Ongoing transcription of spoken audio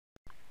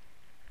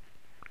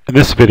In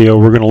this video,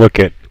 we're going to look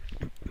at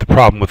the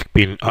problem with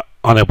being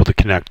unable to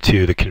connect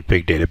to the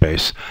config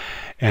database.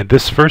 And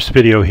this first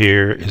video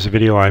here is a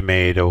video I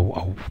made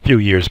a few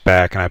years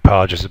back, and I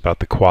apologize about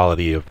the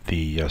quality of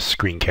the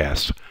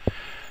screencast.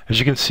 As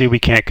you can see, we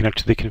can't connect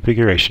to the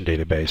configuration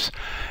database.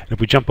 And if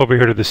we jump over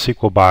here to the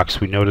SQL box,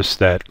 we notice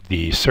that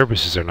the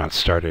services are not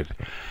started.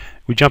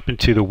 We jump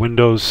into the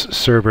Windows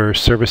Server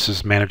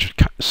Services Manager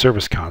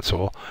Service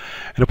Console,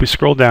 and if we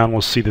scroll down,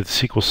 we'll see that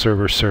the SQL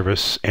Server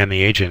service and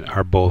the agent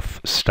are both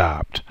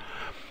stopped.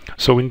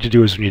 So what we need to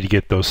do is we need to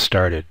get those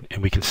started,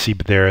 and we can see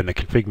there in the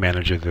Config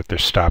Manager that they're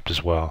stopped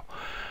as well.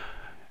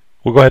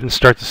 We'll go ahead and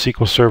start the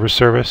SQL Server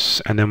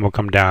service, and then we'll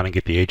come down and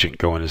get the agent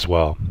going as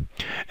well.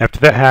 After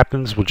that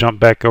happens, we'll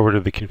jump back over to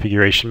the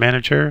Configuration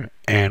Manager,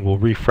 and we'll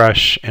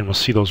refresh, and we'll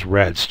see those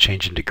reds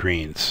change into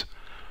greens.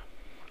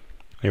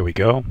 There we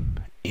go.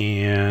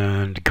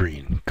 And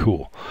green.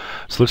 Cool.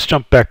 So let's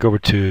jump back over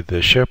to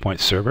the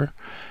SharePoint server.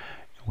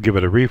 We'll give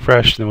it a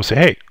refresh, and then we'll say,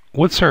 hey,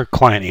 what's our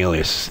client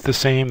alias? Is it the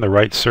same, the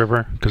right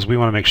server? Because we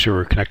want to make sure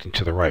we're connecting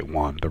to the right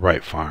one, the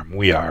right farm.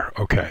 We are.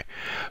 Okay.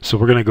 So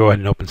we're going to go ahead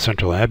and open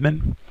Central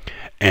Admin,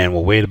 and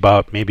we'll wait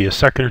about maybe a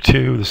second or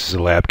two. This is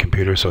a lab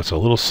computer, so it's a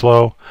little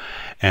slow.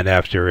 And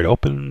after it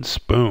opens,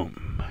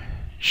 boom,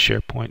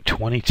 SharePoint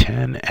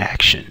 2010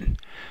 action.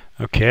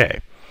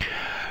 Okay.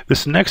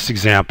 This next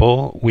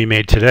example we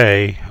made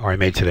today, or I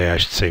made today, I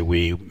should say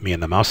me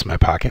and the mouse in my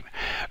pocket,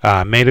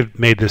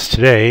 made this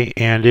today,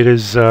 and it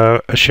is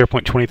a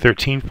SharePoint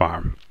 2013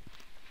 farm.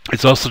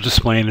 It's also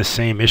displaying the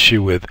same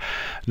issue with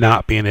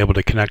not being able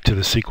to connect to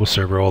the SQL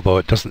Server, although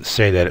it doesn't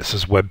say that. It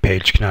says web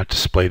page cannot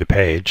display the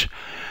page.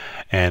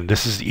 And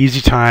this is the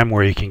easy time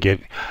where you can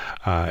get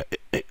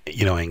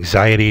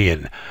anxiety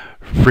and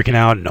freaking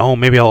out, and oh,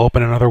 maybe I'll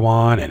open another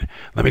one and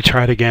let me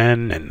try it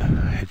again,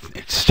 and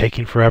it's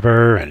taking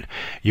forever, and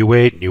you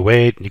wait and you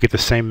wait and you get the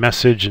same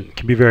message, and it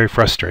can be very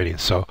frustrating.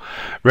 So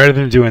rather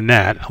than doing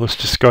that, let's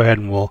just go ahead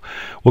and we'll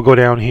go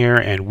down here,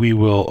 and we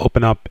will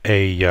open up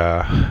a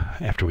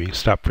after we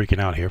stop freaking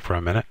out here for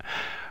a minute,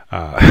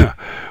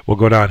 we'll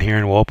go down here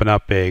and we'll open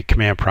up a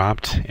command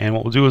prompt, and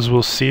what we'll do is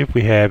we'll see if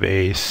we have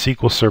a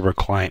SQL Server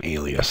client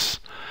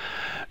alias.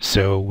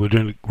 So we're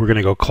going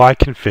to go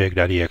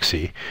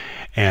cli-config.exe,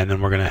 and then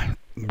we're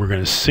going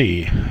to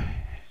see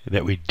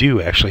that we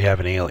do actually have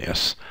an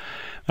alias.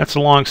 That's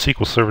a long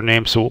SQL Server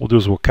name, so what we'll do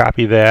is we'll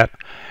copy that,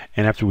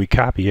 and after we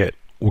copy it,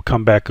 we'll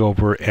come back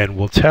over and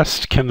we'll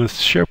test, can the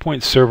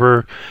SharePoint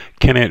server,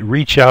 can it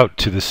reach out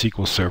to the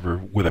SQL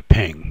Server with a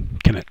ping?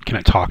 Can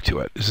it talk to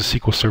it? Is the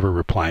SQL Server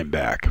replying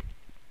back?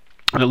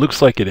 And it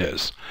looks like it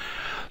is.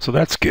 So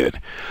that's good.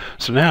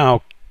 So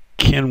now,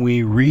 can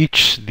we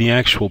reach the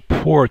actual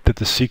port that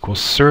the SQL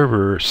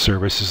Server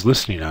service is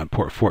listening on,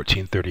 port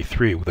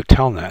 1433 with a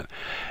telnet?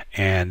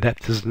 And that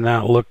does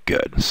not look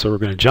good. So we're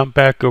going to jump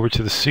back over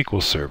to the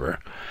SQL Server.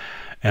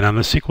 And on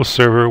the SQL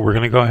Server, we're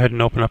going to go ahead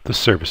and open up the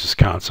Services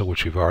console,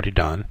 which we've already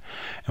done.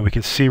 And we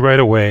can see right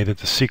away that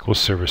the SQL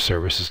Server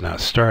service is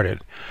not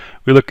started.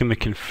 We look in the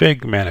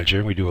Config Manager,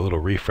 and we do a little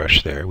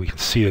refresh there. We can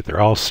see that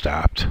they're all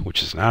stopped,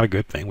 which is not a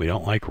good thing. We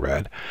don't like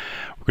red.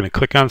 We're going to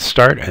click on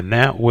Start, and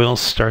that will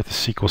start the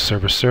SQL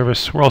Server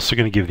service. We're also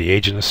going to give the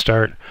agent a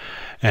start.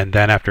 And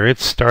then after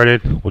it's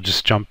started, we'll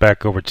just jump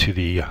back over to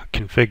the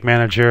Config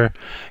Manager,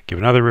 give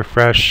another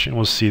refresh, and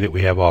we'll see that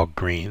we have all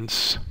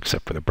greens,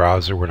 except for the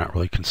browser. We're not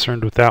really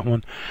concerned with that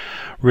one.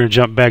 We're going to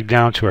jump back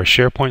down to our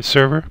SharePoint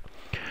server,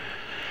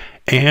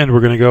 and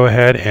we're going to go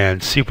ahead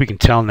and see if we can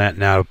telnet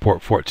now to port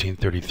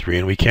 1433.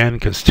 And we can,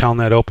 because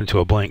telnet open to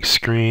a blank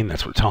screen.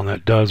 That's what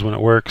telnet does when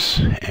it works.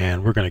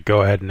 And we're going to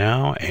go ahead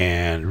now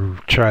and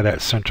try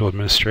that central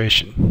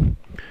administration.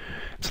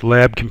 It's a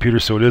lab computer,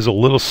 so it is a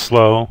little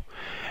slow.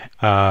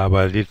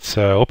 But it's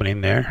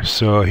opening there.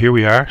 So here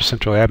we are.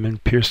 Central Admin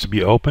appears to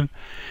be open,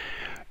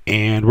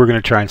 and we're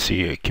going to try and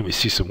see, can we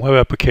see some web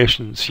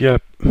applications?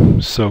 Yep.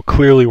 So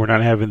clearly we're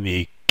not having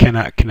the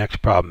cannot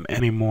connect problem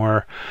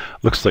anymore.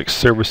 Looks like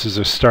services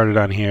are started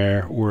on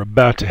here. We're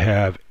about to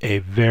have a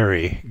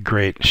very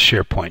great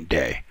SharePoint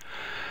day.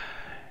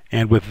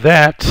 And with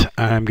that,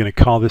 I'm going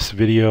to call this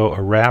video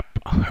a wrap.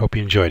 I hope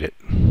you enjoyed it.